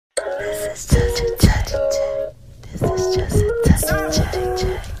This is just a touch of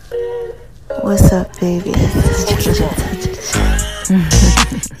J. What's up, baby? This is just a touch of J.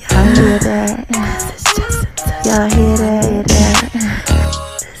 Y'all hear that? This is just a touch. Y'all hear that?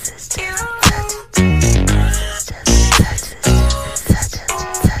 This is just a touch of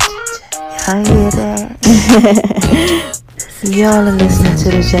J. Y'all hear that? Y'all are listening to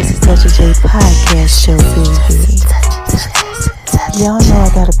the Just a Touch of J podcast show, baby. Y'all know I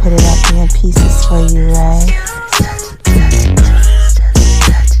gotta put it out there in pieces for you, right?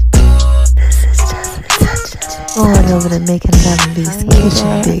 Going over to making love Beast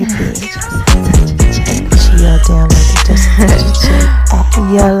Kitchen, baby. She all down like the Just a Touch of J.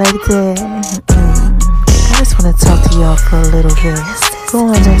 Y'all like that? I just wanna talk to y'all for a little bit.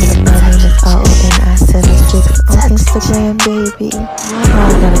 Going over to my name is RONI76 on Instagram, baby. I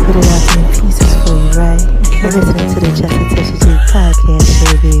gotta put it out there in pieces for you, right? You're listening to the Just a Touch of J podcast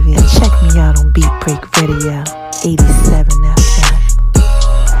show, baby. And check me out on Beat Break Radio, 87 FM.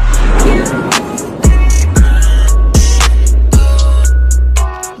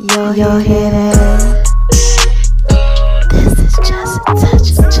 Y'all hear that? This is Just a Touch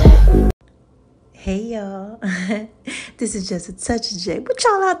of J. Hey y'all, this is Just a Touch of J. What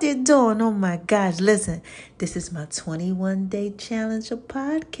y'all out there doing? Oh my gosh, listen, this is my 21-day challenge of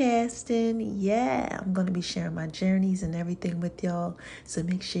podcasting. Yeah, I'm going to be sharing my journeys and everything with y'all, so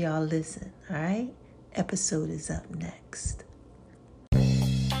make sure y'all listen, all right? Episode is up next.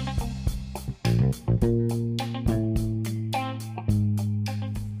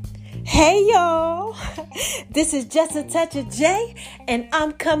 Hey y'all, this is Just a Touch of J, and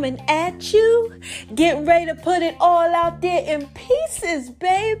I'm coming at you, getting ready to put it all out there in pieces,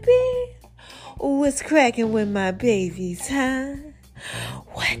 baby. What's cracking with my babies, huh?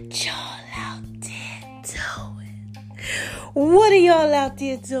 What y'all out there doing? What are y'all out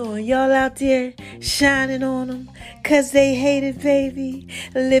there doing? Y'all out there shining on them, 'cause they hate it, baby.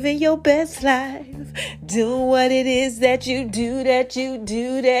 Living your best life. Doing what it is that you do, that you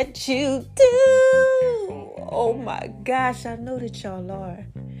do, that you do. Oh my gosh, I know that y'all are.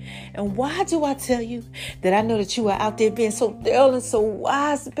 And why do I tell you that I know that you are out there being so thorough and so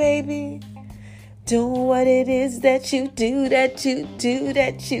wise, baby? Doing what it is that you do, that you do,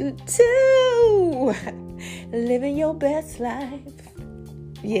 that you do. Living your best life.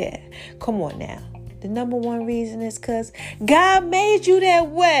 Yeah, come on now. The number one reason is because God made you that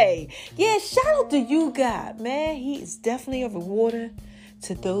way. Yeah, shout out to you, God, man. He is definitely a rewarder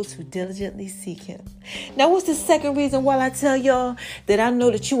to those who diligently seek him. Now, what's the second reason why I tell y'all that I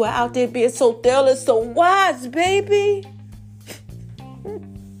know that you are out there being so thorough and so wise, baby?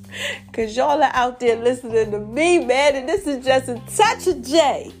 Because y'all are out there listening to me, man, and this is Just a Touch of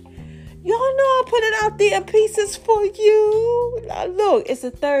J. Y'all know I put it out there in pieces for you. Now, look, it's the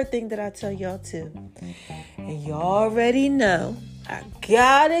third thing that I tell y'all too. And y'all already know I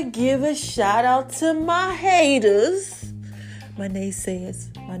gotta give a shout out to my haters, my naysayers,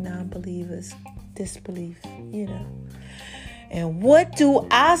 my non-believers, disbelief, you know. And what do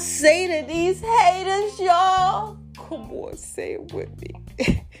I say to these haters, y'all? Come on, say it with me.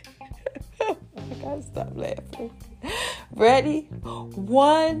 I gotta stop laughing. Ready?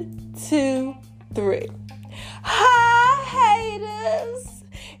 1, 2, 3. Hi, haters,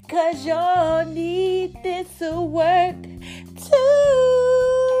 'cause y'all need this to work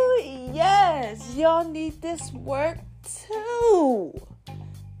too. Yes, y'all need this work too.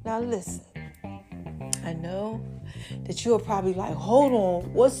 Now listen, I know that you're probably like, hold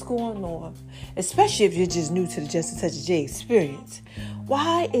on, what's going on? Especially if you're just new to the Just a Touch of J experience.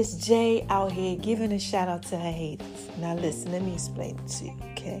 Why is Jay out here giving a shout out to her haters? Now listen, let me explain it to you,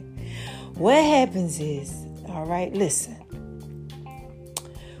 okay? What happens is, all right, listen.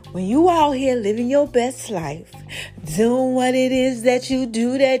 When you out here living your best life, doing what it is that you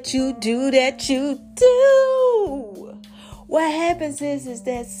do, that you do, that you do, what happens is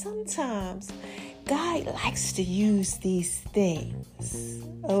that sometimes God likes to use these things,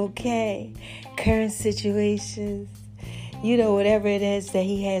 okay? Current situations, you know, whatever it is that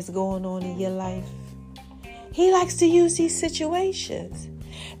he has going on in your life. He likes to use these situations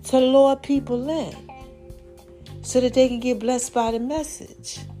to lure people in so that they can get blessed by the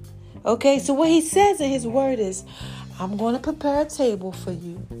message. Okay, so what he says in his word is, I'm going to prepare a table for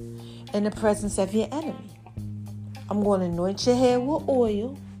you in the presence of your enemy. I'm going to anoint your head with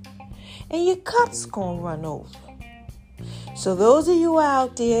oil, and your cup's going to run over. So those of you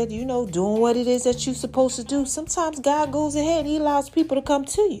out there, you know, doing what it is that you're supposed to do, sometimes God goes ahead and he allows people to come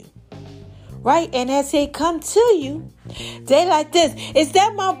to you. right? And as they come to you, they like this. Is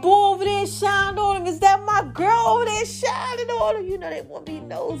that my boy over there shining on him? Is that my girl over there shining on him? You know, they want to be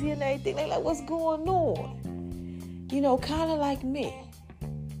nosy and everything. They like, what's going on? You know, kind of like me.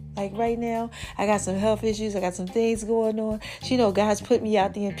 Like right now, I got some health issues. I got some things going on. You know, God's put me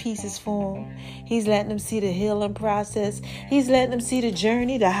out there in pieces for him. He's letting them see the healing process. He's letting them see the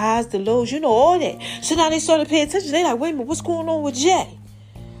journey, the highs, the lows, you know, all that. So now they started paying attention. They like, wait a minute, what's going on with Jay?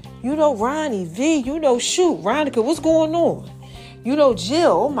 You know, Ronnie, V, you know, shoot, Ronica, what's going on? You know,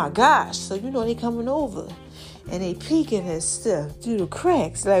 Jill, oh my gosh. So, you know, they coming over and they peeking and stuff through the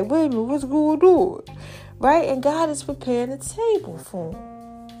cracks. Like, wait a minute, what's going on? Right? And God is preparing a table for them.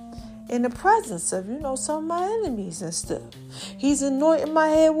 In the presence of, you know, some of my enemies and stuff. He's anointing my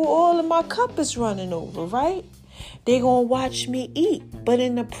head with oil and my cup is running over, right? They're going to watch me eat. But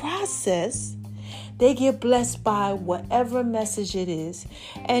in the process, they get blessed by whatever message it is.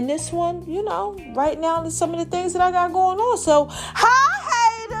 And this one, you know, right now, is some of the things that I got going on. So,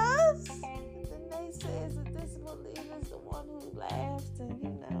 hi, haters! The naysayers, the disbelievers, the one who laughed and, you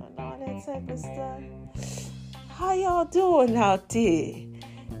know, and all that type of stuff. How y'all doing out there?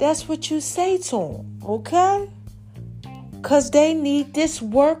 That's what you say to them, okay? Because they need this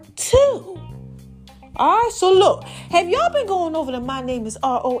work too. All right, so look. Have y'all been going over to My Name is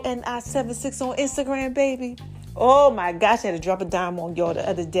RONI76 on Instagram, baby? Oh, my gosh, I had to drop a dime on y'all the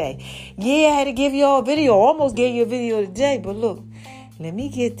other day. Yeah, I had to give y'all a video. Almost gave you a video today, but look. Let me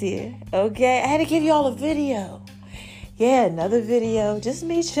get there, okay? I had to give y'all a video. Yeah, another video. Just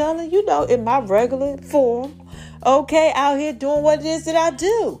me chilling, you know, in my regular form. Okay, out here doing what it is that I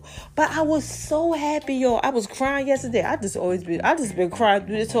do. But I was so happy, y'all. I was crying yesterday. I just been crying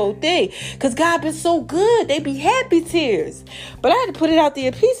through this whole thing. Because God been so good. They be happy tears. But I had to put it out there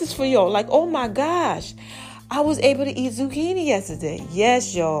in pieces for y'all. Like, oh my gosh. I was able to eat zucchini yesterday.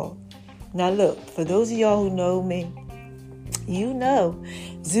 Yes, y'all. Now look, for those of y'all who know me, you know,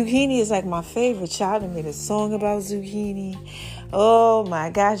 zucchini is like my favorite. Child, I made a song about zucchini. Oh my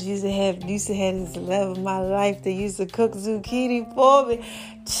gosh, used to have this love of my life. They used to cook zucchini for me.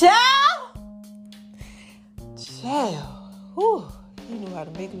 Child. Whew. He knew how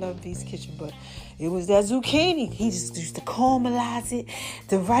to make love in V's kitchen, but it was that zucchini. He just used to caramelize it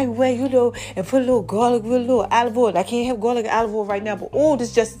the right way, you know, and put a little garlic with a little olive oil. I can't have garlic and olive oil right now, but oh,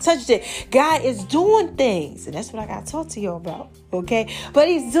 this just touched it. God is doing things, and that's what I got to talk to you about, okay? But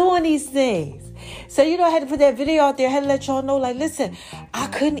he's doing these things. So, you know, I had to put that video out there. I had to let y'all know, like, listen, I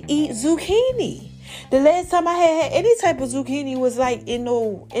couldn't eat zucchini. The last time I had any type of zucchini was like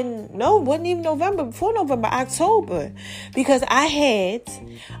wasn't even November, before November, October. Because I had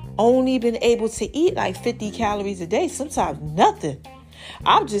only been able to eat like 50 calories a day, sometimes nothing.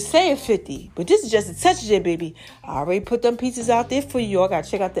 I'm just saying 50, but this is just a touch of it, baby. I already put them pieces out there for you. I got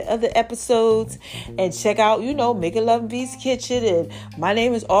to check out the other episodes and check out, you know, Making Love in V's Kitchen. And My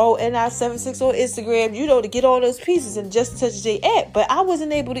Name is RONI76 on Instagram, you know, to get all those pieces and just touch J at. But I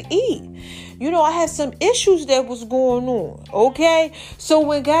wasn't able to eat. You know, I had some issues that was going on, okay? So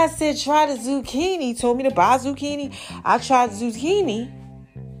when God said try the zucchini, told me to buy zucchini, I tried zucchini.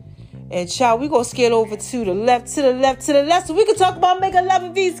 And child, we gonna scale over to the left, so we can talk about Making Love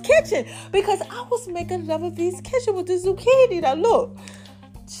in V's Kitchen. Because I was making love in V's Kitchen with the zucchini. Now look,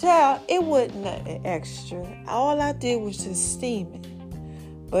 child, it wasn't nothing extra. All I did was just steam it.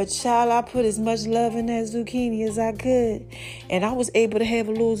 But child, I put as much love in that zucchini as I could. And I was able to have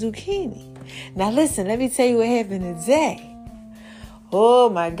a little zucchini. Now listen, let me tell you what happened today. Oh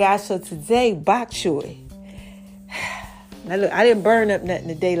my gosh, so today, bok choy. Now look, I didn't burn up nothing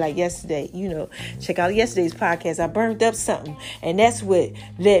today like yesterday. You know, check out yesterday's podcast. I burned up something, and that's what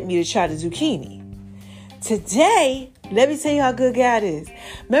led me to try the zucchini. Today, let me tell you how good God is.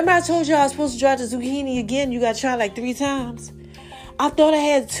 Remember I told you I was supposed to try the zucchini again? You got to try like 3 times. I thought I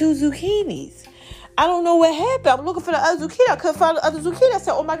had 2 zucchinis. I don't know what happened. I'm looking for the other zucchini. I couldn't find the other zucchini. I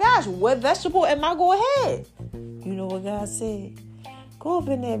said, oh my gosh, what vegetable am I going to have? You know what God said? Go up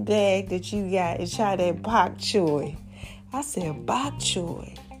in that bag that you got and try that bok choy. I said, bok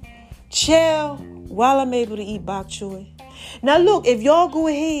choy. Chill while I'm able to eat bok choy. Now look, if y'all go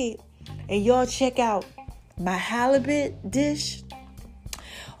ahead and y'all check out my halibut dish.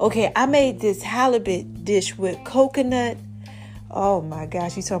 Okay, I made this halibut dish with coconut. Oh my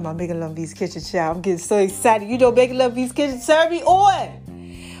gosh, you talking about Making Love in V's Kitchen, child. I'm getting so excited. You know Making Love in V's Kitchen, serve me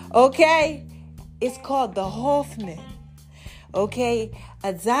on. Okay? It's called the Hoffman. Okay?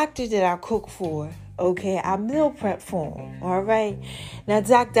 A doctor that I cook for. Okay, I meal prep for him. All right. Now,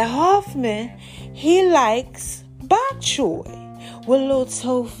 Dr. Hoffman, he likes bok choy. with a little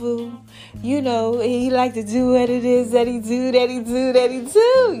tofu. You know, he like to do what it is that he do.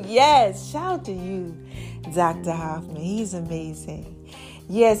 Yes, shout out to you, Dr. Hoffman. He's amazing.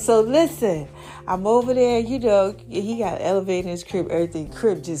 Yeah, so listen, I'm over there, you know, he got an elevator in his crib, everything.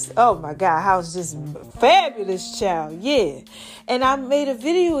 Crib just, oh my God, house just fabulous, child. Yeah. And I made a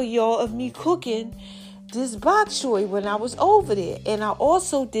video, y'all, of me cooking this bok choy when I was over there. And I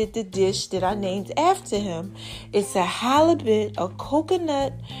also did the dish that I named after him. It's a halibut, a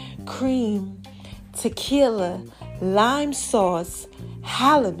coconut cream, tequila, lime sauce,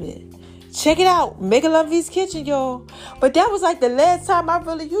 halibut. Check it out. Make a Love V's Kitchen, y'all. But that was like the last time I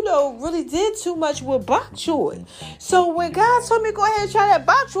really did too much with bok choy. So when God told me to go ahead and try that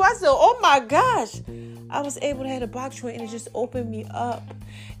bok choy, I said, oh my gosh. I was able to have a bok choy and it just opened me up.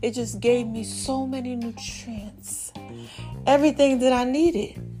 It just gave me so many nutrients. Everything that I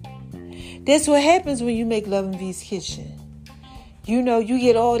needed. That's what happens when you make Love V's Kitchen. You know, you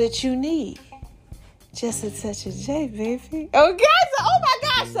get all that you need. Just a touch of J, baby. Okay, so, oh my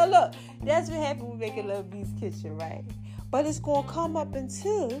gosh. So look, that's what happened when making Love V's Kitchen, right? But it's going to come up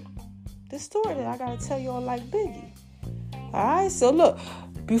into the story that I got to tell y'all like Biggie. All right, so look,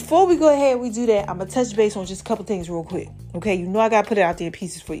 before we go ahead and we do that, I'm going to touch base on just a couple things real quick. Okay, you know I got to put it out there in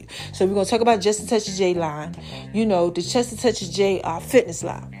pieces for you. So we're going to talk about Just a Touch of J line. You know, the Just a Touch of J fitness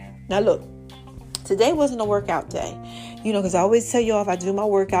line. Now look, today wasn't a workout day. You know, because I always tell y'all if I do my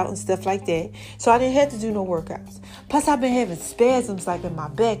workout and stuff like that. So I didn't have to do no workouts. Plus, I've been having spasms like in my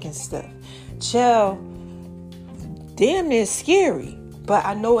back and stuff. Chill, damn near scary. But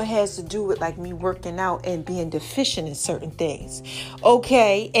I know it has to do with like me working out and being deficient in certain things.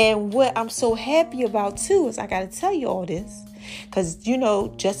 Okay, and what I'm so happy about too is I got to tell you all this. Because, you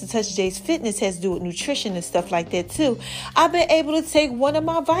know, Just a Touch of J's Fitness has to do with nutrition and stuff like that, too. I've been able to take one of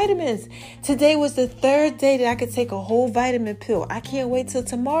my vitamins. Today was the third day that I could take a whole vitamin pill. I can't wait till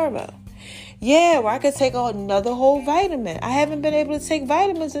tomorrow. Yeah, where I could take another whole vitamin. I haven't been able to take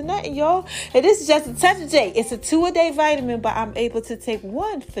vitamins or nothing, y'all. And this is Just a Touch of J. It's a 2-a-day vitamin, but I'm able to take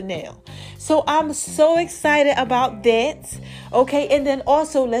one for now. So I'm so excited about that. Okay, and then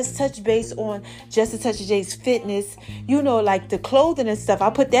also let's touch base on Just a Touch of J's Fitness. You know, like the clothing and stuff.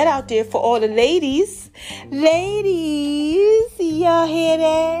 I put that out there for all the ladies. Ladies, y'all hear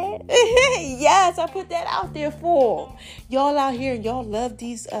that? Yes, I put that out there for y'all out here. And y'all love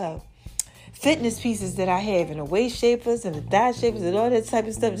these fitness pieces that I have, and the waist shapers and the thigh shapers and all that type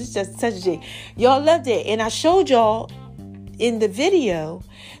of stuff. It's Just a Touch of J. Y'all love that. And I showed y'all in the video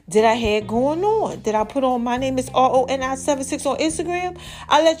that I had going on, that I put on. My name is RONI76 on Instagram.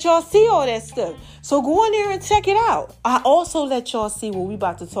 I let y'all see all that stuff. So go in there and check it out. I also let y'all see what we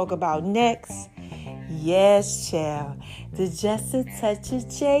about to talk about next. Yes, child. The Just a Touch of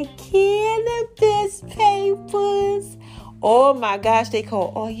J cannabis papers. Oh my gosh, they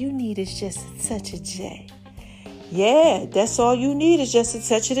call all you need is just a touch of J. Yeah, that's all you need is just a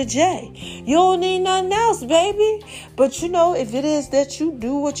touch of the J. You don't need nothing else, baby. But you know, if it is that you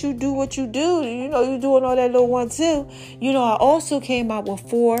do what you do, you know, you're doing all that little one too. You know, I also came out with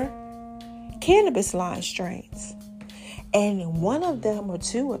 4 cannabis line strains. And one of them, or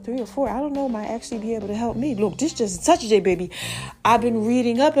 2 or 3 or 4, I don't know, might actually be able to help me. Look, this Just a Touch of J, baby. I've been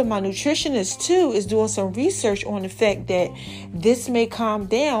reading up, and my nutritionist, too, is doing some research on the fact that this may calm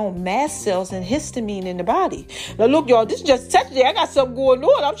down mast cells and histamine in the body. Now, look, y'all, this is Just a Touch of J. I got something going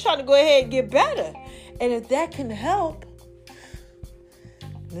on. I'm trying to go ahead and get better. And if that can help,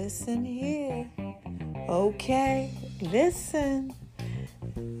 listen here. Okay, listen.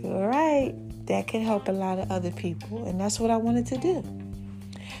 All right. That can help a lot of other people. And that's what I wanted to do.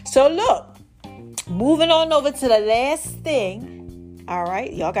 So look, moving on over to the last thing. All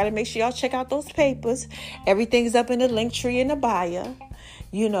right. Y'all got to make sure y'all check out those papers. Everything's up in the link tree in the bio.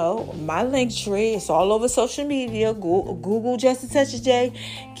 You know, my link tree. It's all over social media. Google Just a Touch of J.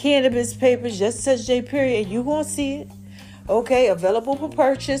 Cannabis papers. Just a Touch of J, period. And you're going to see it. Okay. Available for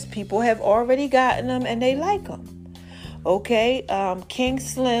purchase. People have already gotten them and they like them. Okay, King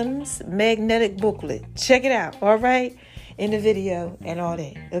Slim's magnetic booklet. Check it out, all right? In the video and all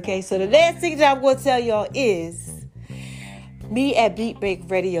that. Okay, so the last thing that I'm going to tell y'all is me at Beat Break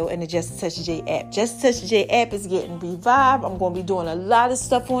Radio and the Just a Touch of J app. Just a Touch of J app is getting revived. I'm going to be doing a lot of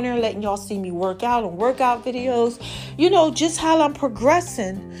stuff on there, letting y'all see me work out and workout videos. You know, just how I'm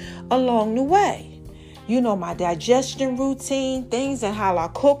progressing along the way. You know, my digestion routine, things and how I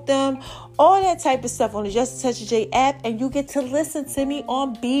cook them, all that type of stuff on the Just a Touch of J app. And you get to listen to me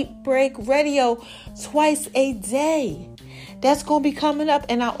on Beat Break Radio twice a day. That's going to be coming up.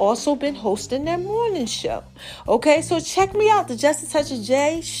 And I also been hosting their morning show. Okay, so check me out. The Just a Touch of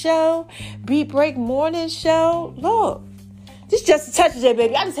J show, Beat Break morning show. Look, This just a touch of that,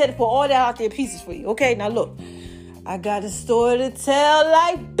 baby. I just had to put all that out there pieces for you. Okay, now look. I got a story to tell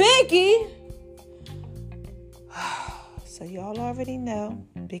like Biggie. So y'all already know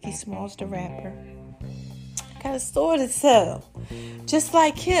Biggie Smalls the rapper. Got a story to tell. Just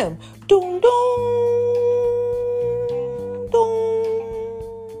like him. Doom, doom, doom.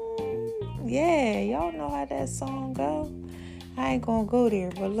 Yeah, y'all know how that song go. I ain't gonna go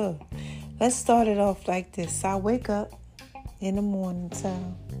there, but look. Let's start it off like this. I wake up in the morning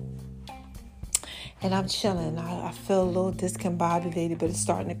time. And I'm chilling. I feel a little discombobulated, but it's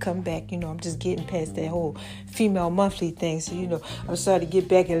starting to come back. I'm just getting past that whole female monthly thing. So, I'm starting to get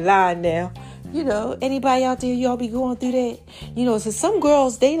back in line now. Anybody out there, y'all be going through that? So some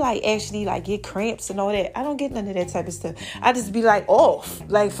girls, they actually get cramps and all that. I don't get none of that type of stuff. I just be off.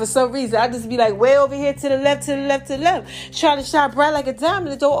 For some reason, I just be way over here to the left, to the left, to the left. Trying to shine bright like a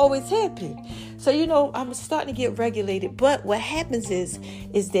diamond. It don't always happen. So, I'm starting to get regulated. But what happens is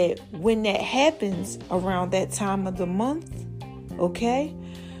that when that happens around that time of the month, okay,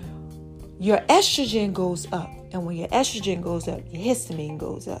 your estrogen goes up. And when your estrogen goes up, your histamine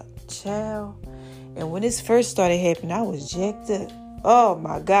goes up. Child. And when this first started happening, I was jacked up. Oh,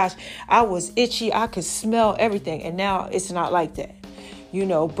 my gosh. I was itchy. I could smell everything. And now it's not like that,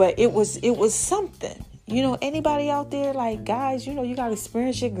 but it was something. Anybody out there, guys, you got to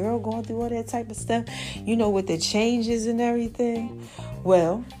experience your girl going through all that type of stuff, with the changes and everything.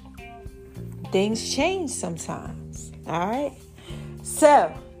 Well, things change sometimes. All right.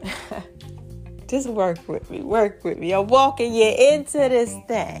 So just work with me. I'm walking you into this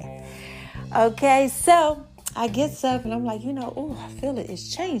thing. Okay. So I get up and I'm like, I feel it.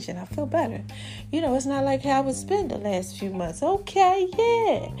 It's changing. I feel better. It's not like how it's been the last few months. Okay,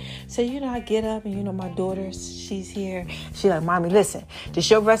 yeah. So, I get up and, my daughter, she's here. She like, Mommy, listen, this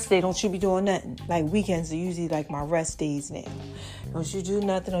your rest day. Don't you be doing nothing. Weekends are usually my rest days now. Don't you do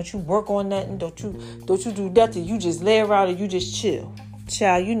nothing. Don't you work on nothing. Don't you do nothing. You just lay around and you just chill.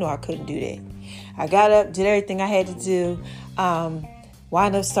 Child, I couldn't do that. I got up, did everything I had to do.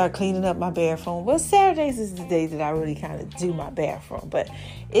 Wind up, start cleaning up my bathroom. Well, Saturdays is the day that I really kind of do my bathroom. But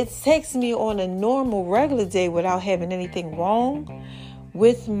it takes me on a normal, regular day without having anything wrong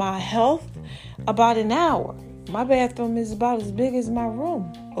with my health about an hour. My bathroom is about as big as my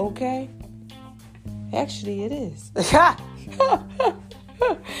room, okay? Actually, it is.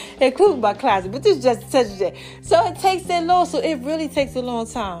 Including my closet. But this is just a touch of that. So it takes that long. So it really takes a long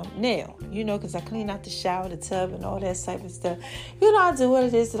time now. Because I clean out the shower, the tub, and all that type of stuff. I do what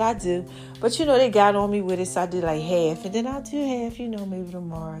it is that I do. But, they got on me with it, so I did half. And then I'll do half, maybe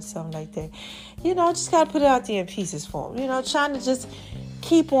tomorrow or something like that. I just got to put it out there in pieces for them. Trying to just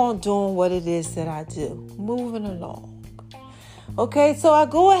keep on doing what it is that I do. Moving along. Okay, so I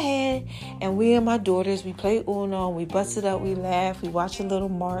go ahead, and we and my daughters, we play Uno, we bust it up, we laugh, we watch a little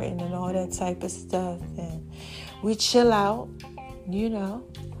Martin and all that type of stuff. And we chill out,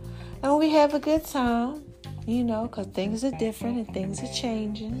 and we have a good time, because things are different and things are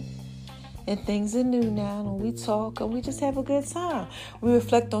changing and things are new now. And we talk and we just have a good time. We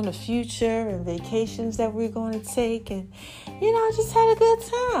reflect on the future and vacations that we're going to take and, just had a good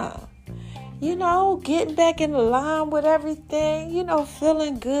time. Getting back in line with everything,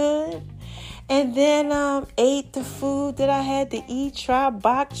 feeling good. And then ate the food that I had to eat, tried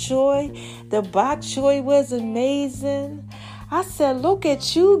bok choy. The bok choy was amazing. I said, look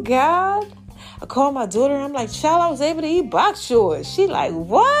at you, God. I called my daughter and I'm like, child, I was able to eat bok choy. She like,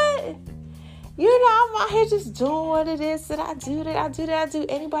 what? I'm out here just doing what it is that I do.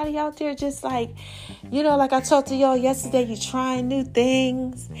 Anybody out there just like I talked to y'all yesterday, you trying new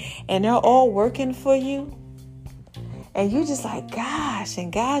things and they're all working for you. And you just like, gosh,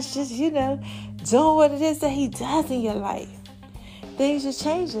 and God's just, doing what it is that he does in your life. Things are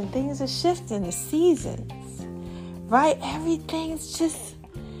changing. Things are shifting. The seasons. Right? Everything's just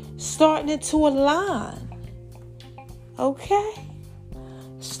starting to align. Okay?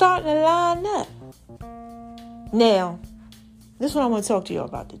 Starting to line up. Now, this is what I want to talk to you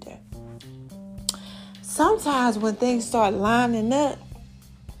about today. Sometimes when things start lining up,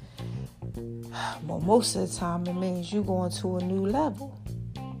 well, most of the time it means you're going to a new level.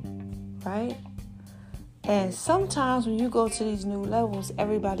 Right? And sometimes when you go to these new levels,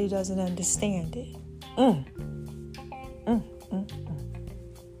 everybody doesn't understand it.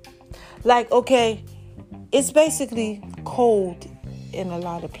 Okay, it's basically cold in a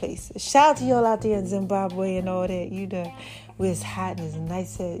lot of places. Shout out to y'all out there in Zimbabwe and all that, where it's hot and it's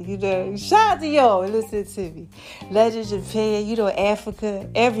nice, Shout out to y'all and listen to me. Legend, Japan, Africa,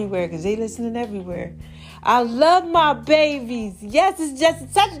 everywhere, because they listening everywhere. I love my babies. Yes, it's just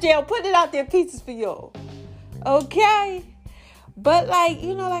a touchdown. Put it out there, pieces for y'all. Okay? But like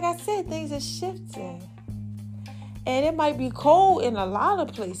I said, things are shifting. And it might be cold in a lot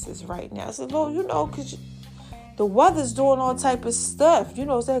of places right now. So, because the weather's doing all type of stuff.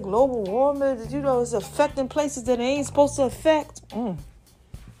 It's that global warming. It's affecting places that it ain't supposed to affect.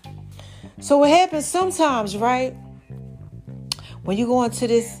 So what happens sometimes, right? When you go into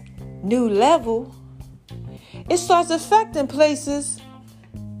this new level, it starts affecting places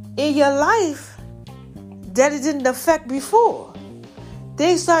in your life that it didn't affect before.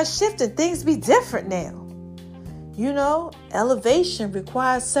 Things start shifting. Things be different now. Elevation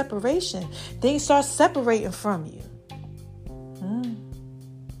requires separation. Things start separating from you.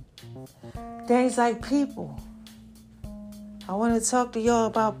 Things like people. I want to talk to y'all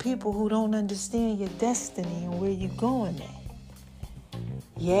about people who don't understand your destiny and where you're going at.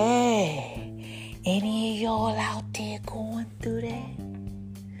 Yeah. Any of y'all out there going through that?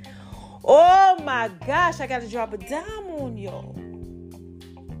 Oh my gosh, I got to drop a dime on y'all.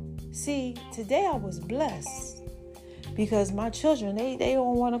 See, today I was blessed. Because my children, they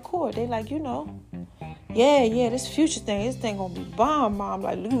on one accord. They like, yeah, this future thing, this thing gonna be bomb, Mom.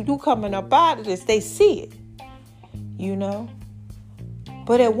 Like, you coming up out of this. They see it,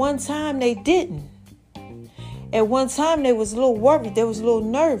 But at one time, they didn't. At one time, they was a little worried. They was a little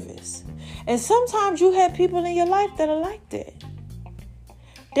nervous. And sometimes you have people in your life that are like that.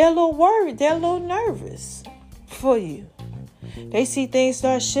 They're a little worried. They're a little nervous for you. They see things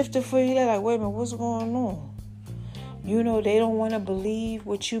start shifting for you. They're like, wait a minute, what's going on? They don't want to believe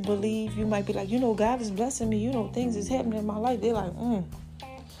what you believe. You might be like, God is blessing me. Things is happening in my life. They're like,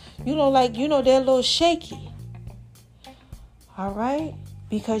 they're a little shaky. All right?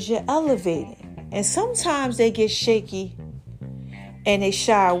 Because you're elevating. And sometimes they get shaky and they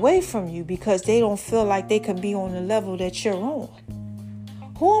shy away from you because they don't feel like they can be on the level that you're on.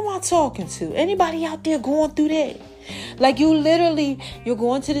 Who am I talking to? Anybody out there going through that? Like you're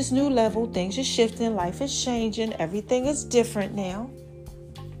going to this new level. Things are shifting. Life is changing. Everything is different now.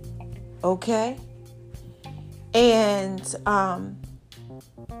 Okay? And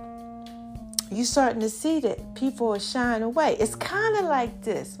you're starting to see that people are shying away. It's kind of like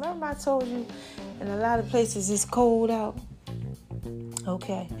this. Remember I told you in a lot of places it's cold out?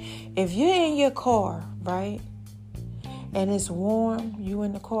 Okay. If you're in your car, right? And it's warm, you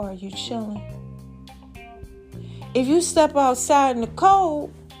in the car, you chilling. If you step outside in the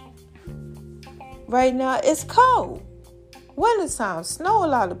cold, right now it's cold. Wintertime, snow a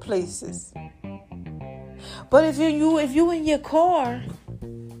lot of places. But if you in your car,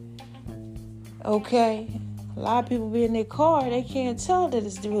 okay, a lot of people be in their car, they can't tell that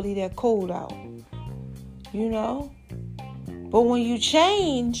it's really that cold out. But when you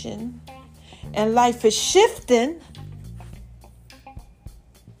change and life is shifting,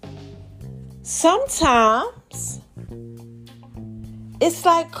 sometimes it's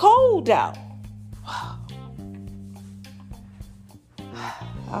like cold out.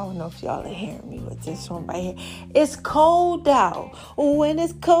 I don't know if y'all are hearing me with this one right here. It's cold out. When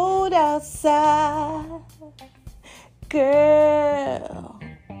it's cold outside, girl,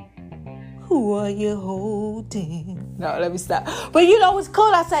 who are you holding? No, let me stop. But it's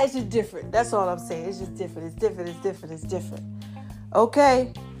cold outside. It's just different. That's all I'm saying. It's just different. It's different.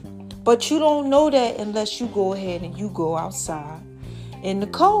 Okay? But you don't know that unless you go ahead and you go outside in the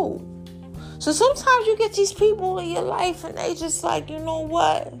cold. So sometimes you get these people in your life and they just like, you know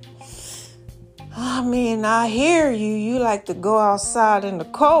what? I mean, I hear you. You like to go outside in the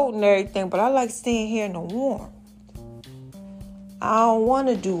cold and everything, but I like staying here in the warm. I don't want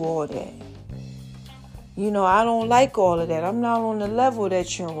to do all that. I don't like all of that. I'm not on the level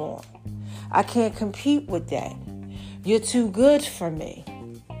that you're on. I can't compete with that. You're too good for me.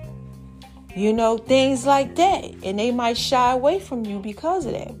 Things like that. And they might shy away from you because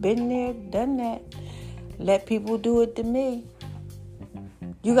of that. Been there, done that. Let people do it to me.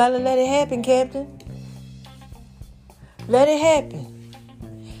 You got to let it happen, Captain. Let it happen.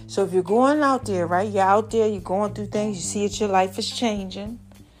 So if you're going out there, right? You're out there, you're going through things. You see that your life is changing.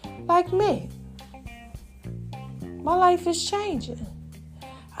 Like me. My life is changing.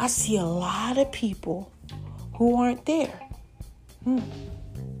 I see a lot of people who aren't there.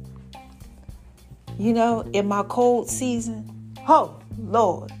 In my cold season. Oh,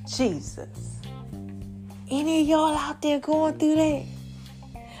 Lord Jesus. Any of y'all out there going through that?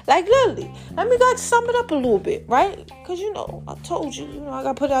 Like, literally, let me sum it up a little bit, right? Because, I told you, I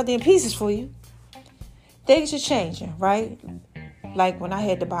got to put it out there in pieces for you. Things are changing, right? Like when I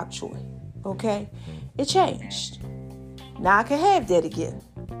had the bok choy, okay? It changed. Now I can have that again,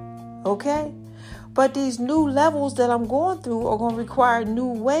 okay? But these new levels that I'm going through are going to require new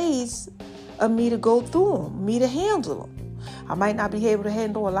ways of me to go through them, me to handle them. I might not be able to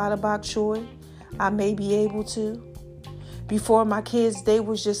handle a lot of bok choy. I may be able to. Before, my kids, they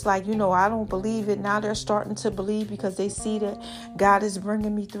was just like, I don't believe it. Now they're starting to believe because they see that God is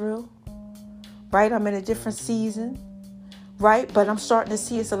bringing me through. Right? I'm in a different season. Right? But I'm starting to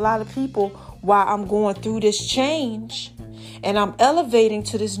see it's a lot of people while I'm going through this change and I'm elevating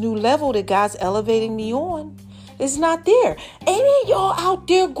to this new level that God's elevating me on. It's not there. Any of y'all out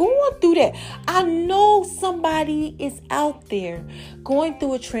there going through that? I know somebody is out there going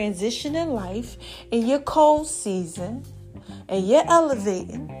through a transition in life in your cold season and you're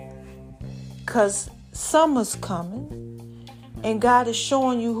elevating because summer's coming and God is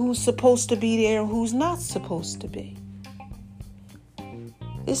showing you who's supposed to be there and who's not supposed to be.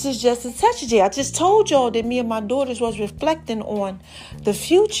 This is just a touch of day. I just told y'all that me and my daughters was reflecting on the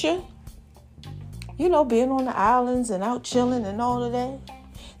future. Being on the islands and out chilling and all of that.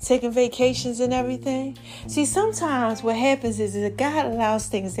 Taking vacations and everything. See, sometimes what happens is that God allows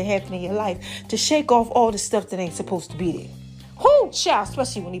things to happen in your life to shake off all the stuff that ain't supposed to be there. Whoo, child,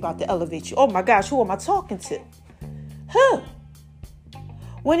 especially when He about to elevate you. Oh my gosh, who am I talking to?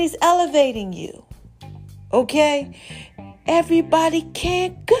 When He's elevating you, okay? Everybody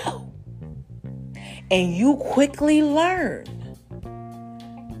can't go. And you quickly learn.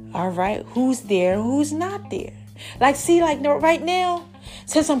 All right, who's there and who's not there. Right now,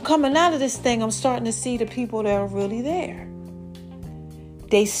 since I'm coming out of this thing, I'm starting to see the people that are really there.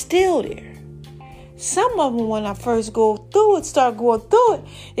 They still there. Some of them, when I first start going through it,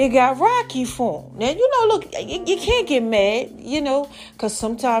 it got rocky for them. Now, look, you can't get mad, because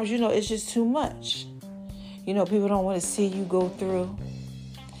sometimes, it's just too much. People don't want to see you go through.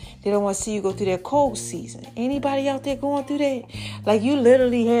 They don't want to see you go through that cold season. Anybody out there going through that? Like, you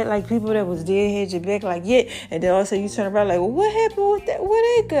literally had, people that was there, had your back, and then all of a sudden you turn around well, what happened with that? Where'd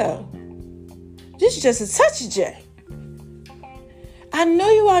they go? This is just a touch of J. I know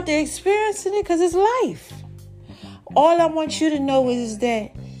you out there experiencing it because it's life. All I want you to know is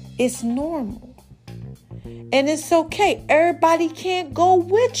that it's normal. And it's okay. Everybody can't go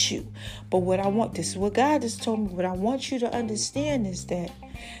with you. But this is what God has told me. What I want you to understand is that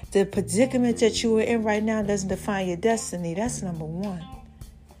the predicament that you are in right now doesn't define your destiny. That's number one.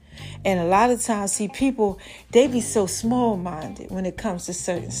 And a lot of times, see, people, they be so small-minded when it comes to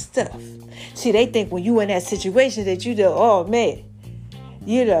certain stuff. See, they think when you in that situation that oh, man,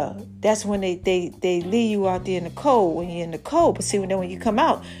 that's when they leave you out there in the cold, when you're in the cold. But see, when you come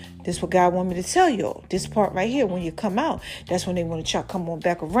out, this is what God want me to tell you. This part right here, when you come out, that's when they want to try to come on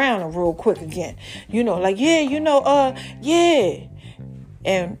back around and real quick again. Yeah.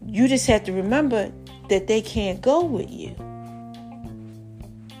 And you just have to remember that they can't go with you.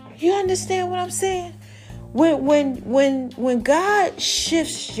 You understand what I'm saying? When God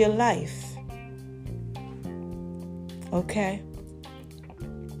shifts your life, okay,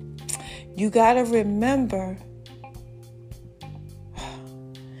 you got to remember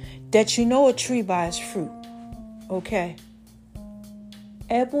that a tree by its fruit, okay?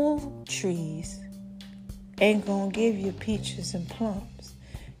 Apple trees ain't gonna give you peaches and plums.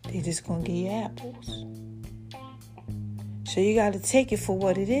 They just gonna give you apples. So you got to take it for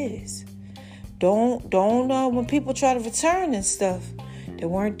what it is. Don't when people try to return and stuff, they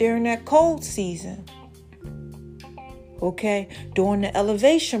weren't there in that cold season. Okay, during the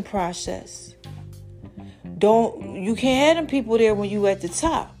elevation process. You can't have them people there when you at the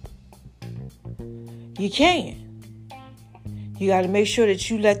top. You can't. You got to make sure that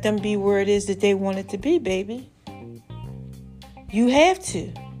you let them be where it is that they want it to be, baby. You have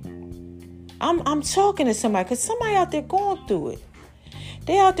to. I'm talking to somebody, because somebody out there going through it.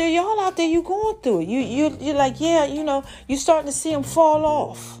 They out there, y'all out there, you going through it. You're like, yeah, you starting to see them fall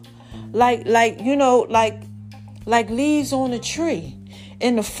off. Like leaves on a tree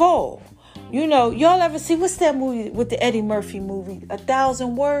in the fall. Y'all ever see, what's that movie with the Eddie Murphy movie?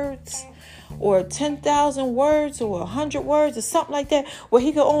 1,000 Words? Or 10,000 words or 100 words or something like that, where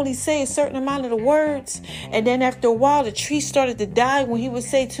he could only say a certain amount of the words. And then after a while, the tree started to die when he would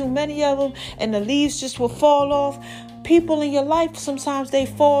say too many of them and the leaves just would fall off. People in your life, sometimes they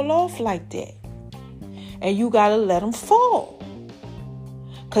fall off like that. And you got to let them fall,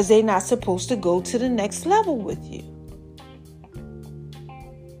 because they're not supposed to go to the next level with you.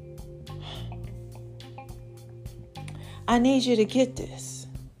 I need you to get this.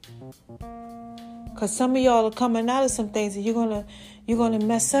 Because some of y'all are coming out of some things and you're gonna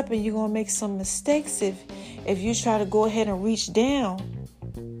mess up and you're gonna make some mistakes if you try to go ahead and reach down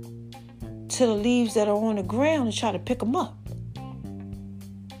to the leaves that are on the ground and try to pick them up.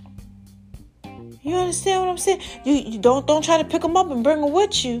 You understand what I'm saying? You don't try to pick them up and bring them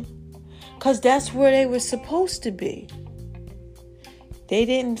with you, because that's where they were supposed to be. They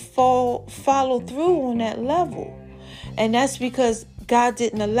didn't follow through on that level. And that's because God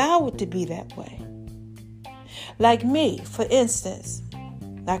didn't allow it to be that way. Like me, for instance,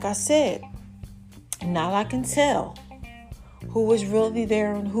 like I said, now I can tell who was really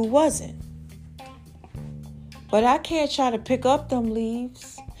there and who wasn't. But I can't try to pick up them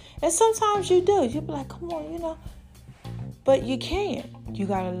leaves. And sometimes you do. You be like, come on, But you can't. You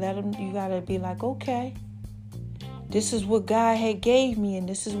got to let them, you got to be like, okay, this is what God had gave me and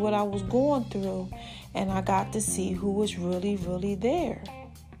this is what I was going through. And I got to see who was really, really there.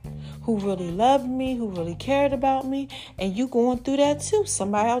 Who really loved me, who really cared about me. And you going through that too.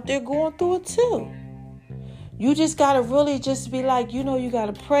 Somebody out there going through it too. You just got to really just be like, you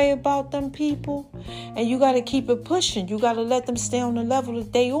got to pray about them people. And you got to keep it pushing. You got to let them stay on the level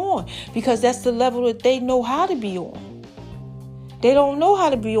that they on. Because that's the level that they know how to be on. They don't know how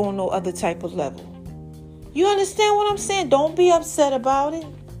to be on no other type of level. You understand what I'm saying? Don't be upset about it.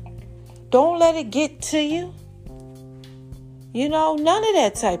 Don't let it get to you. None of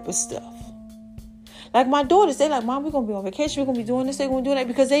that type of stuff. Like my daughters, they like, Mom, we're going to be on vacation. We're going to be doing this. They're going to do that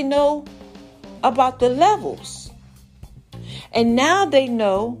because they know about the levels. And now they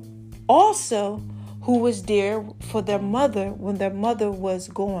know also who was there for their mother when their mother was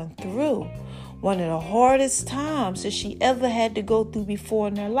going through one of the hardest times that she ever had to go through before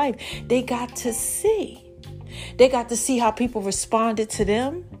in their life. They got to see. They got to see how people responded to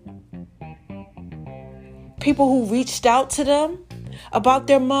them. People who reached out to them about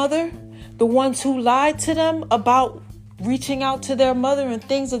their mother. The ones who lied to them about reaching out to their mother and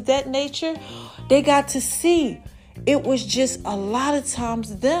things of that nature. They got to see it was just a lot of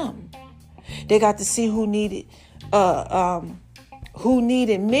times them. They got to see who needed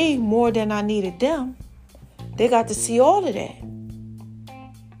me more than I needed them. They got to see all of that.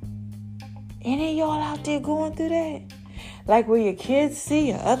 Any of y'all out there going through that? Like where your kids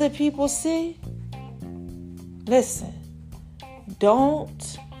see or other people see? Listen,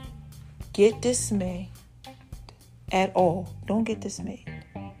 don't get dismayed at all. Don't get dismayed.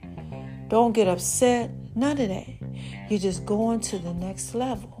 Don't get upset. None of that. You're just going to the next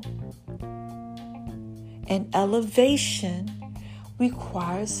level. And elevation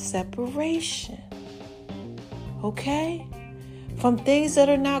requires separation. Okay? From things that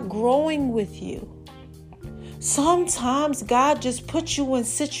are not growing with you. Sometimes God just puts you in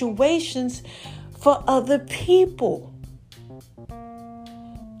situations for other people.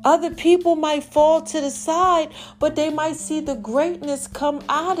 Other people might fall to the side, but they might see the greatness come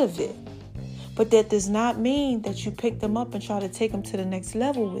out of it. But that does not mean that you pick them up and try to take them to the next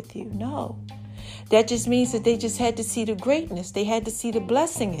level with you. No. That just means that they just had to see the greatness. They had to see the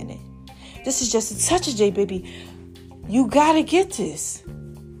blessing in it. This is just a touch of J, baby. You got to get this.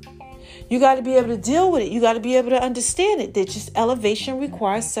 You got to be able to deal with it. You got to be able to understand it. That just elevation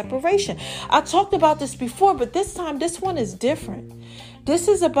requires separation. I talked about this before, but this time, this one is different. This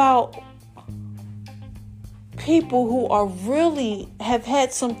is about people who are really have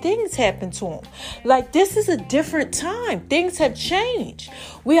had some things happen to them. Like this is a different time. Things have changed.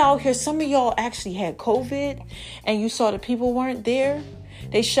 We out here, some of y'all actually had COVID and you saw the people weren't there.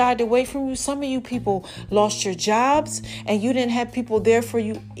 They shied away from you. Some of you people lost your jobs and you didn't have people there for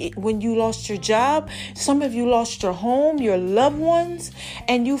you when you lost your job. Some of you lost your home, your loved ones,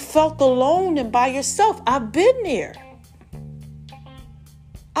 and you felt alone and by yourself. I've been there.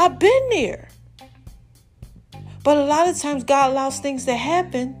 But a lot of times God allows things to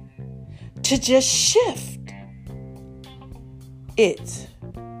happen to just shift it.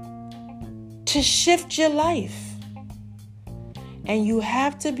 To shift your life. And you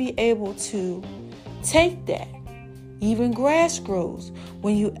have to be able to take that. Even grass grows.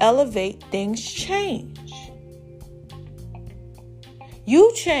 When you elevate, things change.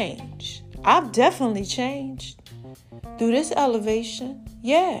 You change. I've definitely changed through this elevation.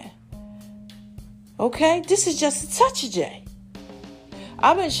 Yeah. Okay? This is just a touch of J.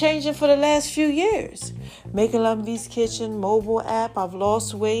 I've been changing for the last few years. Making Love V's Kitchen mobile app. I've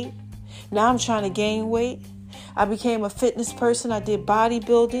lost weight. Now I'm trying to gain weight. I became a fitness person. I did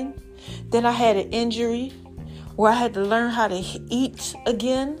bodybuilding. Then I had an injury where I had to learn how to eat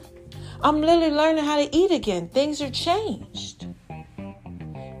again. I'm literally learning how to eat again. Things are changed.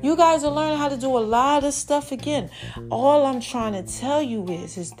 You guys are learning how to do a lot of stuff again. All I'm trying to tell you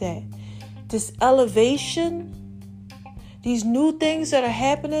is that this elevation, these new things that are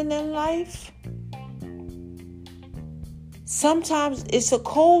happening in life, sometimes it's a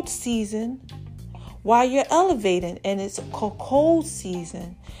cold season while you're elevating, and it's a cold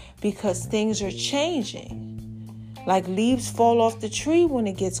season because things are changing. Like leaves fall off the tree when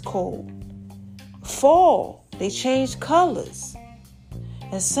it gets cold. Fall, they change colors.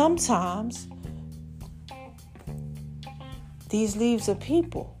 And sometimes these leaves are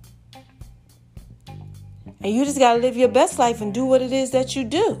people. And you just got to live your best life and do what it is that you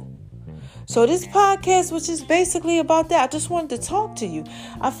do. So this podcast, which is basically about that, I just wanted to talk to you.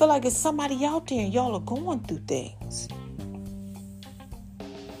 I feel like it's somebody out there and y'all are going through things.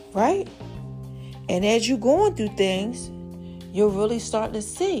 Right? And as you're going through things, you're really starting to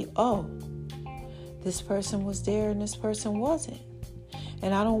see, oh, this person was there and this person wasn't.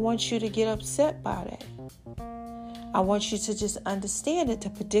 And I don't want you to get upset by that. I want you to just understand that the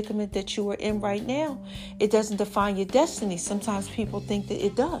predicament that you are in right now, it doesn't define your destiny. Sometimes people think that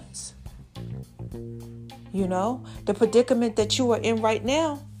it does. You know, the predicament that you are in right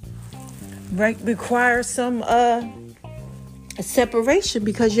now requires some separation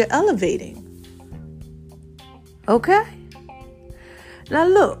because you're elevating. Okay? Now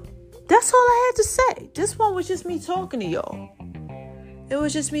look, that's all I had to say. This one was just me talking to y'all. It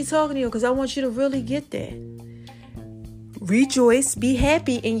was just me talking to you because I want you to really get that. Rejoice, be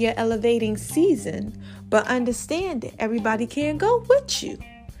happy in your elevating season, but understand that everybody can't go with you.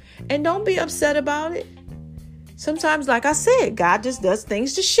 And don't be upset about it. Sometimes, like I said, God just does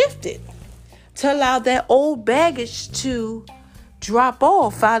things to shift it, to allow that old baggage to drop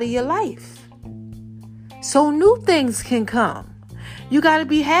off out of your life, so new things can come. You got to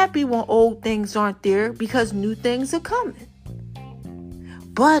be happy when old things aren't there because new things are coming.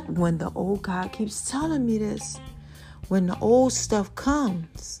 But when the old, God keeps telling me this, when the old stuff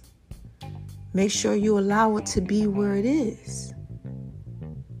comes, make sure you allow it to be where it is.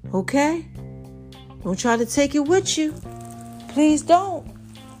 Okay? Don't try to take it with you. Please don't.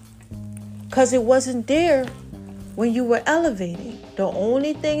 Because it wasn't there when you were elevating. The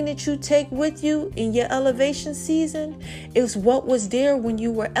only thing that you take with you in your elevation season is what was there when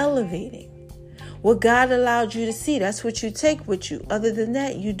you were elevating. What God allowed you to see, that's what you take with you. Other than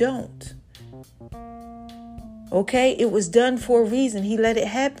that, you don't. Okay? It was done for a reason. He let it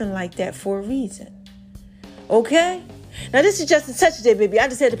happen like that for a reason. Okay? Now, this is just a touch today, baby. I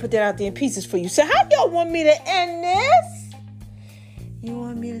just had to put that out there in pieces for you. So how y'all want me to end this? You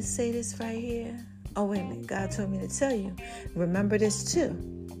want me to say this right here? Oh, wait a minute. God told me to tell you. Remember this too.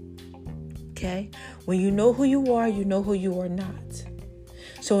 Okay? When you know who you are who are not.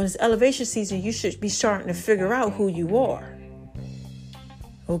 So in this elevation season, you should be starting to figure out who you are.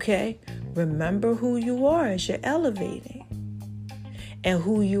 Okay? Remember who you are as you're elevating. And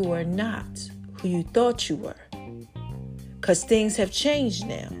who you are not. Who you thought you were. Because things have changed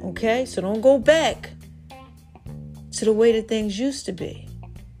now, okay? So don't go back to the way that things used to be.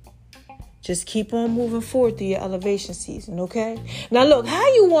 Just keep on moving forward through your elevation season, okay? Now look,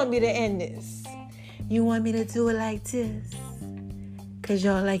 how you want me to end this? You want me to do it like this? Because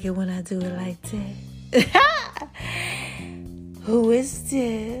y'all like it when I do it like that. Who is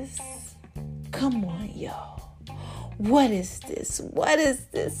this? Come on, y'all. What is this? What is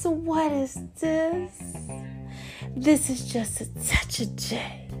this? What is this? This is just a touch of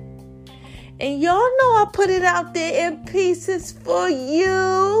J. And y'all know I put it out there in pieces for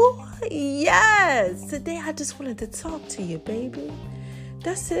you. Yes. Today I just wanted to talk to you, baby.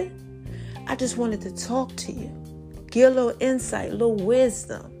 That's it. I just wanted to talk to you. Give a little insight, a little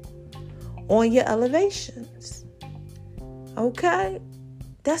wisdom on your elevations. Okay?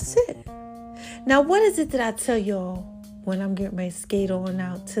 That's it. Now, what is it that I tell y'all when I'm getting ready to skate on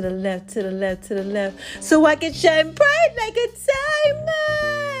out to the left, to the left, to the left, so I can shine bright like a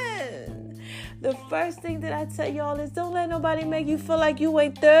diamond? The first thing that I tell y'all is don't let nobody make you feel like you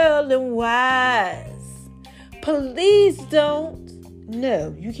ain't thorough and wise. Please don't.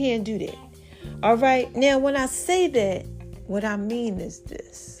 No, you can't do that. All right? Now, when I say that, what I mean is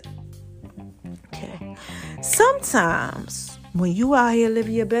this. Okay. Sometimes when you out here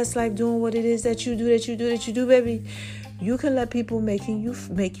living your best life, doing what it is that you do, baby, you can let people make you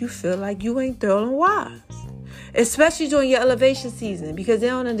feel like you ain't thorough and wise. Especially during your elevation season because they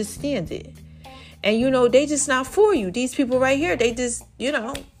don't understand it. And, you know, they just not for you. These people right here, they just, you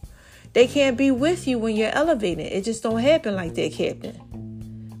know, they can't be with you when you're elevating. It just don't happen like that,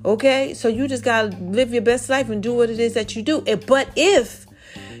 Captain. Okay? So you just got to live your best life and do what it is that you do. But if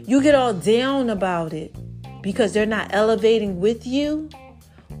you get all down about it because they're not elevating with you,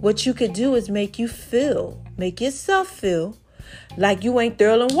 what you could do is make yourself feel like you ain't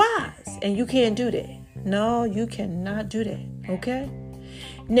thorough and wise. And you can't do that. No, you cannot do that. Okay?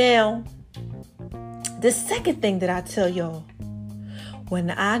 Now, the second thing that I tell y'all, when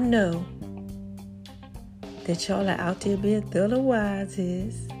I know that y'all are out there being thorough and wise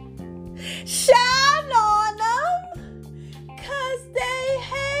is, shine on them, 'cause they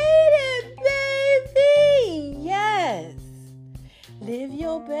hate it, baby. Yes. Live live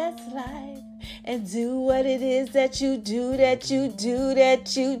your best life and do what it is that you do, that you do,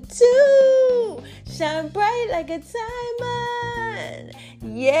 that you do. Shine bright like a diamond.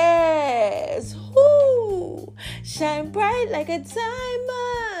 Yes. Woo. Shine bright like a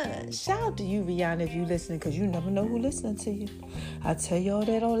diamond. Shout out to you, Rihanna, if you listening, because you never know who listening to you. I tell you all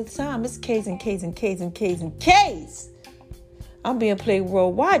that all the time. It's K's and K's and K's and K's and K's. I'm being played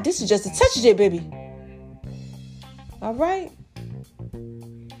worldwide. This is just a touch of it, baby. All right?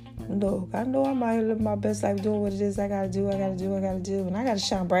 Look, I know I'm out here living my best life, doing what it is I gotta do. And I gotta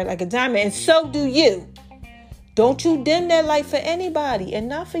shine bright like a diamond. And so do you. Don't you dim that light for anybody. And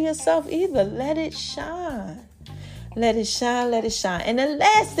not for yourself either. Let it shine. Let it shine, let it shine. And the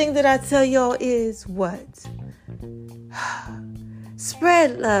last thing that I tell y'all is what?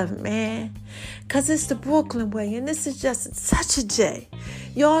 Spread love, man. Because it's the Brooklyn way. And this is just such a J.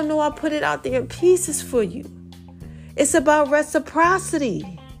 Y'all know I put it out there in pieces for you. It's about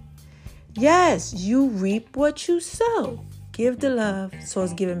reciprocity. Yes, you reap what you sow. Give the love, so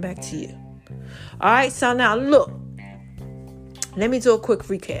it's given back to you. All right, so now look. Let me do a quick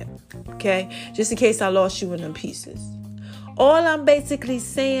recap, okay? Just in case I lost you in them pieces. All I'm basically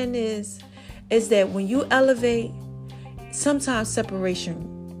saying is that when you elevate, sometimes separation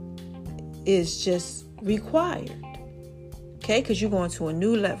is just required, okay? Because you're going to a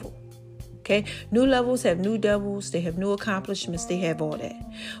new level, okay? New levels have new devils. They have new accomplishments. They have all that.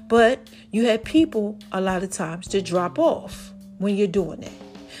 But you have people a lot of times to drop off when you're doing that.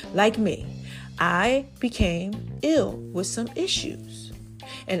 Like me. I became ill with some issues.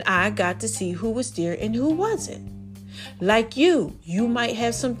 And I got to see who was there and who wasn't. Like you might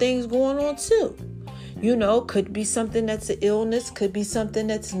have some things going on too. You know, could be something that's an illness, could be something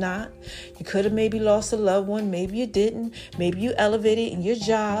that's not. You could have maybe lost a loved one, maybe you didn't. Maybe you elevated in your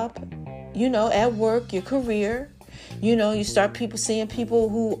job, you know, at work, your career. You know, you start seeing people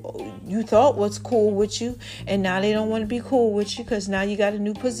who you thought was cool with you, and now they don't want to be cool with you because now you got a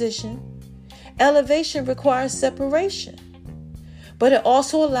new position. Elevation requires separation. But it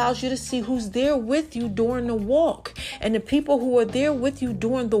also allows you to see who's there with you during the walk. And the people who are there with you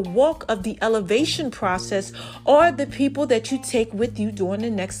during the walk of the elevation process are the people that you take with you during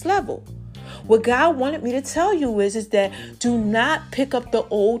the next level. What God wanted me to tell you is that do not pick up the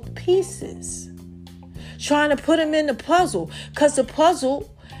old pieces. Trying to put them in the puzzle. Because the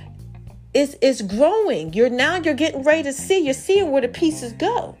puzzle is growing. You're getting ready to see. You're seeing where the pieces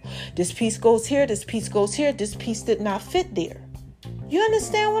go. This piece goes here. This piece goes here. This piece did not fit there. You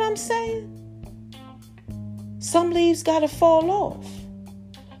understand what I'm saying? Some leaves got to fall off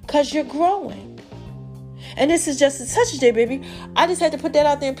because you're growing. And this is just a touch of day, baby. I just had to put that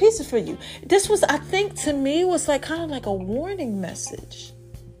out there in pieces for you. This was, I think, to me, was like kind of like a warning message.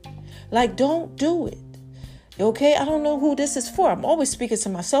 Like, don't do it. Okay? I don't know who this is for. I'm always speaking to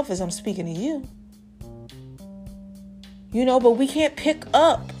myself as I'm speaking to you. You know, but we can't pick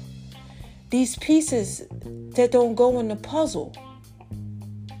up these pieces that don't go in the puzzle.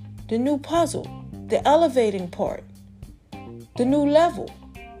 The new puzzle, the elevating part, the new level.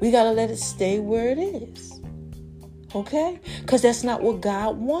 We got to let it stay where it is. Okay? Because that's not what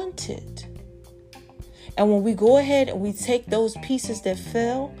God wanted. And when we go ahead and we take those pieces that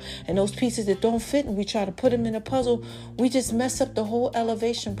fell and those pieces that don't fit and we try to put them in a puzzle, we just mess up the whole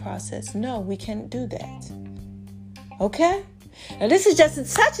elevation process. No, we can't do that. Okay? Now this is just a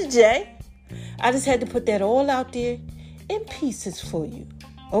touch of J. I just had to put that all out there in pieces for you.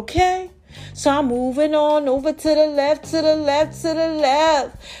 Okay? So I'm moving on over to the left, to the left, to the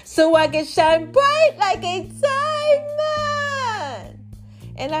left. So I can shine bright like a diamond.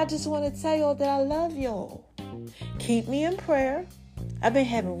 And I just want to tell y'all that I love y'all. Keep me in prayer. I've been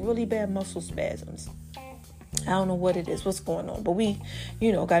having really bad muscle spasms. I don't know what it is, what's going on. But we,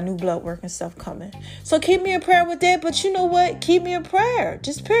 got new blood work and stuff coming. So keep me in prayer with that. But you know what? Keep me in prayer.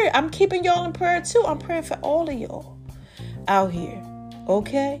 Just period. I'm keeping y'all in prayer too. I'm praying for all of y'all out here.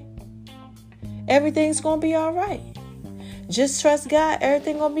 Okay? Everything's going to be all right. Just trust God.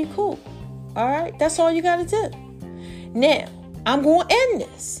 Everything going to be cool. All right? That's all you got to do. Now, I'm going to end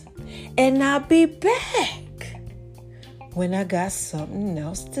this. And I'll be back when I got something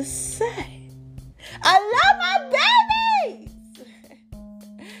else to say. I love my babies.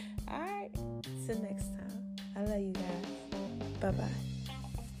 All right. Till next time. I love you guys. Bye-bye.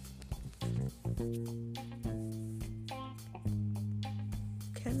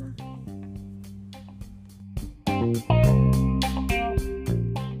 Can I?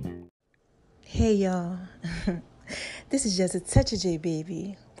 Hey, y'all. This is just a touch of J,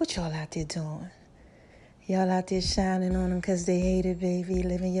 baby. What y'all out there doing? Y'all out there shining on them because they hate it, baby.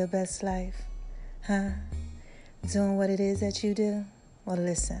 Living your best life. Huh? Doing what it is that you do. Well,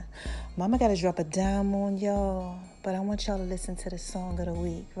 listen, Mama got to drop a dime on y'all, but I want y'all to listen to the song of the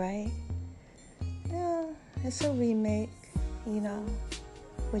week, right? Yeah, it's a remake,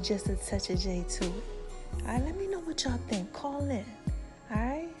 with just a touch of J to it. All right, let me know what y'all think. Call in, all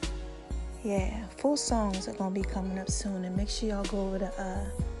right? Yeah, full songs are going to be coming up soon, and make sure y'all go over to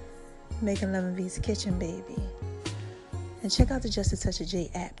Making Love in V's Kitchen, baby. And check out the Just a Touch of J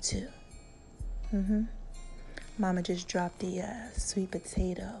app, too. Mama just dropped the sweet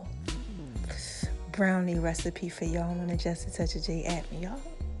potato brownie recipe for y'all on the Just a Touch of J app. And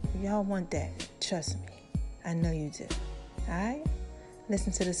y'all want that. Trust me. I know you do. All right?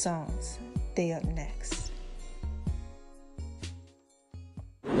 Listen to the songs. They up next.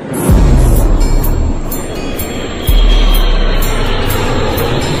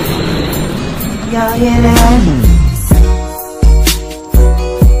 Y'all hear that?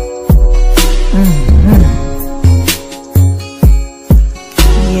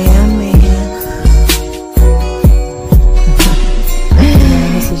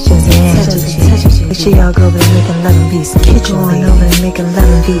 Make sure y'all go over to Making Love in V's Kitchen. Going over to Making Love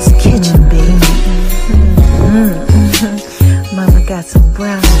in V's Kitchen, baby. Mama got some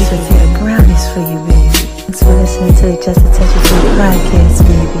sweet potato brownies for you, baby. Thanks for listening to the Just a Touch of J podcast,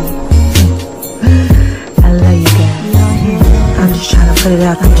 baby. I love you guys. I'm just trying to put it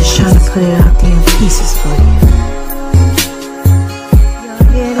out. There in pieces for you.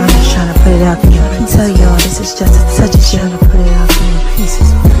 I'm just trying to put it out there. I can tell y'all this is just a touch of J. Trying to put it out there in pieces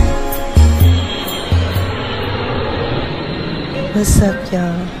for you. What's up,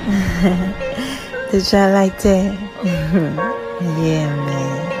 y'all? Did y'all like that? Yeah,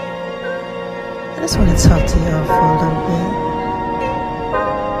 man. I just want to talk to y'all for a little bit.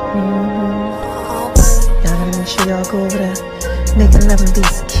 Y'all gotta make sure y'all go over there Making Love in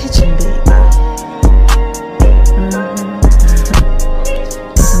V's Kitchen, baby.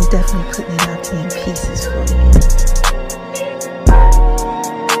 Cause I'm definitely putting it out there in pieces for you.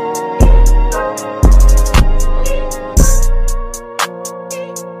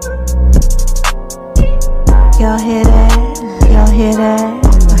 Y'all hear that? Y'all hear that?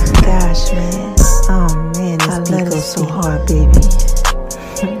 Oh my gosh, man. Oh man, this beat goes so hard, baby.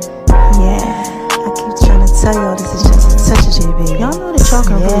 Yeah, I keep trying to tell y'all this is just a touch of J, baby. Y'all know that y'all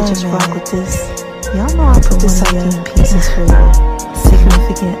can really just rock with this. Y'all know I put this out in pieces for you.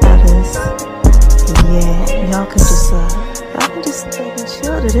 Significant others. Yeah, y'all can just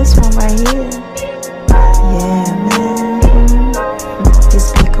chill to this one right here. Yeah, man. This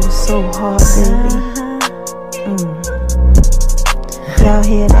beat goes so hard, baby. Y'all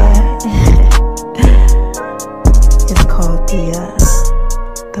hear that? It's called the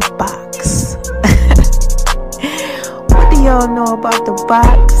box. What do y'all know about the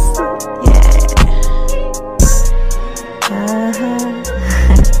box? Yeah.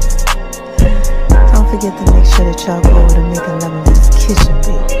 Don't forget to make sure that y'all go over to Making Love in V's Kitchen,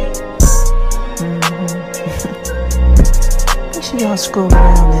 baby. Make sure y'all scroll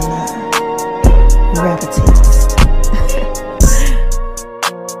around and gravitate.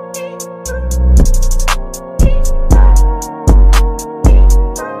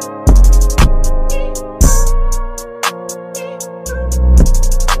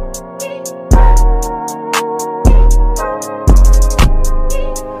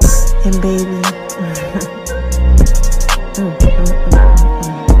 And baby,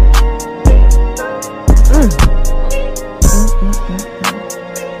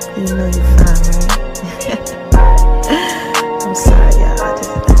 you know you're fine, right? I'm sorry, y'all. I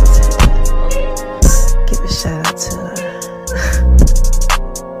just give a shout out to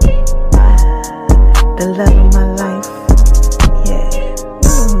the love of my life. Yeah, you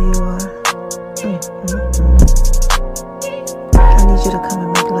know who you are. I need you to come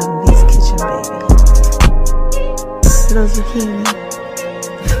and make love in V's Kitchen, baby. Little zucchini.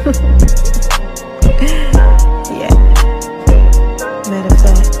 Yeah. Matter of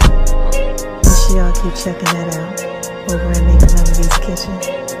fact, make sure y'all keep checking that out over at Making Love in V's Kitchen.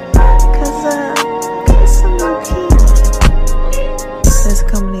 Cause got some zucchini that's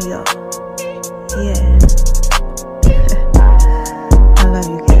coming to y'all. Yeah. I love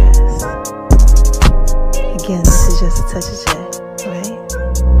you guys. Again, this is just a touch of J, right?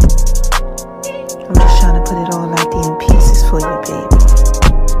 I'm just trying to put it all out there in pieces for you, baby.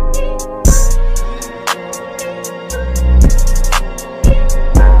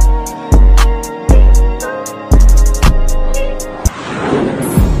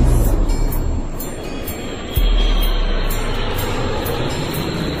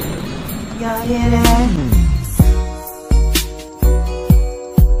 Y'all hear that?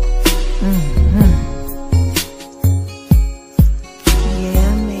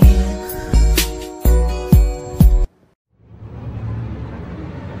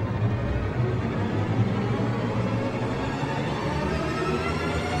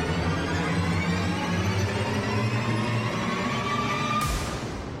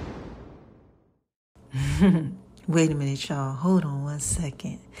 Wait a minute, y'all. Hold on one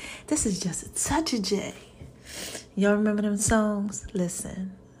second. This is just a touch of J. Y'all remember them songs?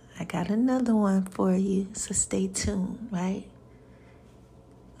 Listen, I got another one for you, so stay tuned, right?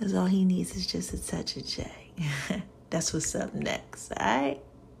 Because all he needs is just a touch of J. That's what's up next, all right?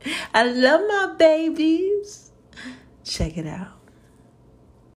 I love my babies. Check it out.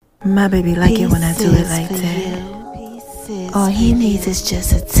 My baby like it when I do it like that. All he needs is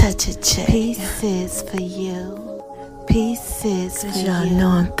just a touch of J. Pieces for you. Pieces for you. Y'all know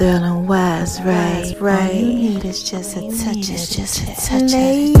I'm thrilling wise, right? All you need is just a touch of just a J. touch of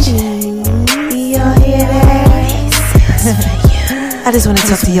Lady, J. y'all hear that? Pieces for you. I just want to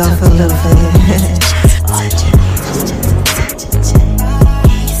talk to y'all for a little bit. All you need is just a touch of J.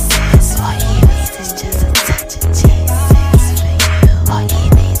 Pieces. All you need is just a touch of J. Pieces for you. All you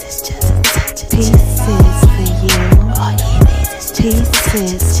need is just a touch of J. Pieces for you. All you need is just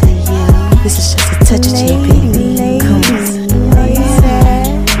pieces for you. This is just a touch of J, baby. Come on.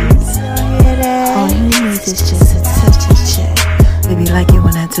 All you need is just a touch of J. Baby like it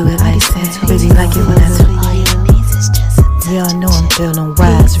when I do it like that. Baby like it when I do it. All you need is just a touch. Y'all know I'm feeling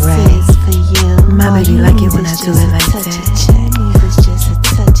wise, right? Pieces for you. My All baby you like it need when I is do just it a like touch of that. J. Need is just a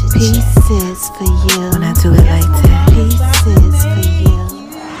touch of J. Pieces for you. When I do it like that. Pieces for you.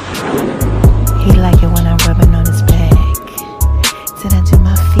 He like it when I'm rubbing on his back. Then I do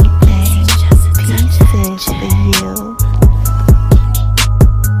my feet thing. Pieces for you.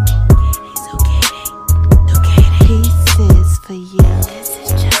 Pieces for you. This is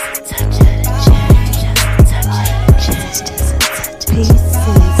just a touch of the J. Just a touch of the J. This is just a touch of pieces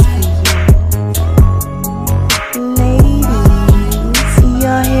for you. Ladies,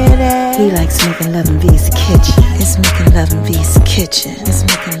 y'all hear that? He likes making love in V's kitchen. It's making love in V's kitchen. It's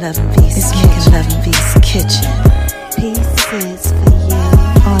making love in V's kitchen. It's making love in V's kitchen. Pieces for you.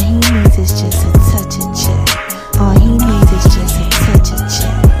 All he needs is just a touch of J. All he needs is just a touch of J.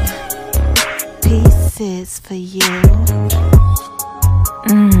 Pieces for you.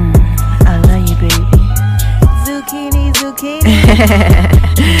 I love you, baby. Zucchini, zucchini.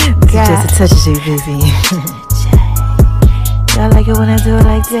 This is just a touch of J, baby. Y'all like it when I do it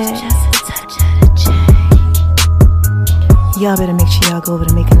like that? Just a touch of the J. Y'all better make sure y'all go over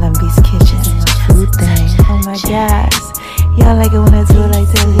to Making Love in V's kitchen. It's my food thing. Oh my gosh. Y'all like it when I do it like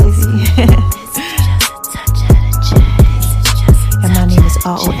that, baby. And my name is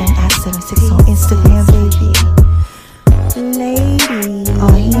RONI76 on Instagram, baby. Lady,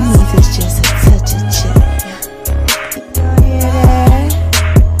 All he needs is just a touch of J. y'all hear that?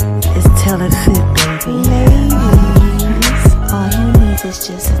 It's tell it fit, baby. Ladies, all he needs is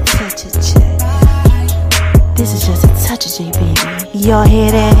just a touch of J. This is just a touch of J, baby. Y'all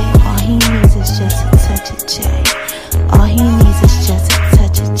hear that? All he needs is just a touch of J. All he needs is just a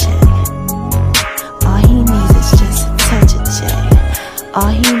touch of J. All he needs is just a touch of J.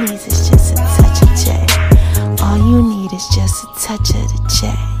 All he needs is just a touch of J. All you need is just a touch of the J.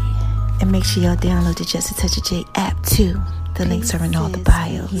 And make sure y'all download the Just a Touch of J app too. The links are in all the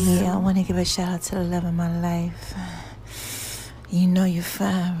bios. Yeah, I want to give a shout out to the love of my life. You know you're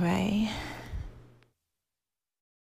fine, right?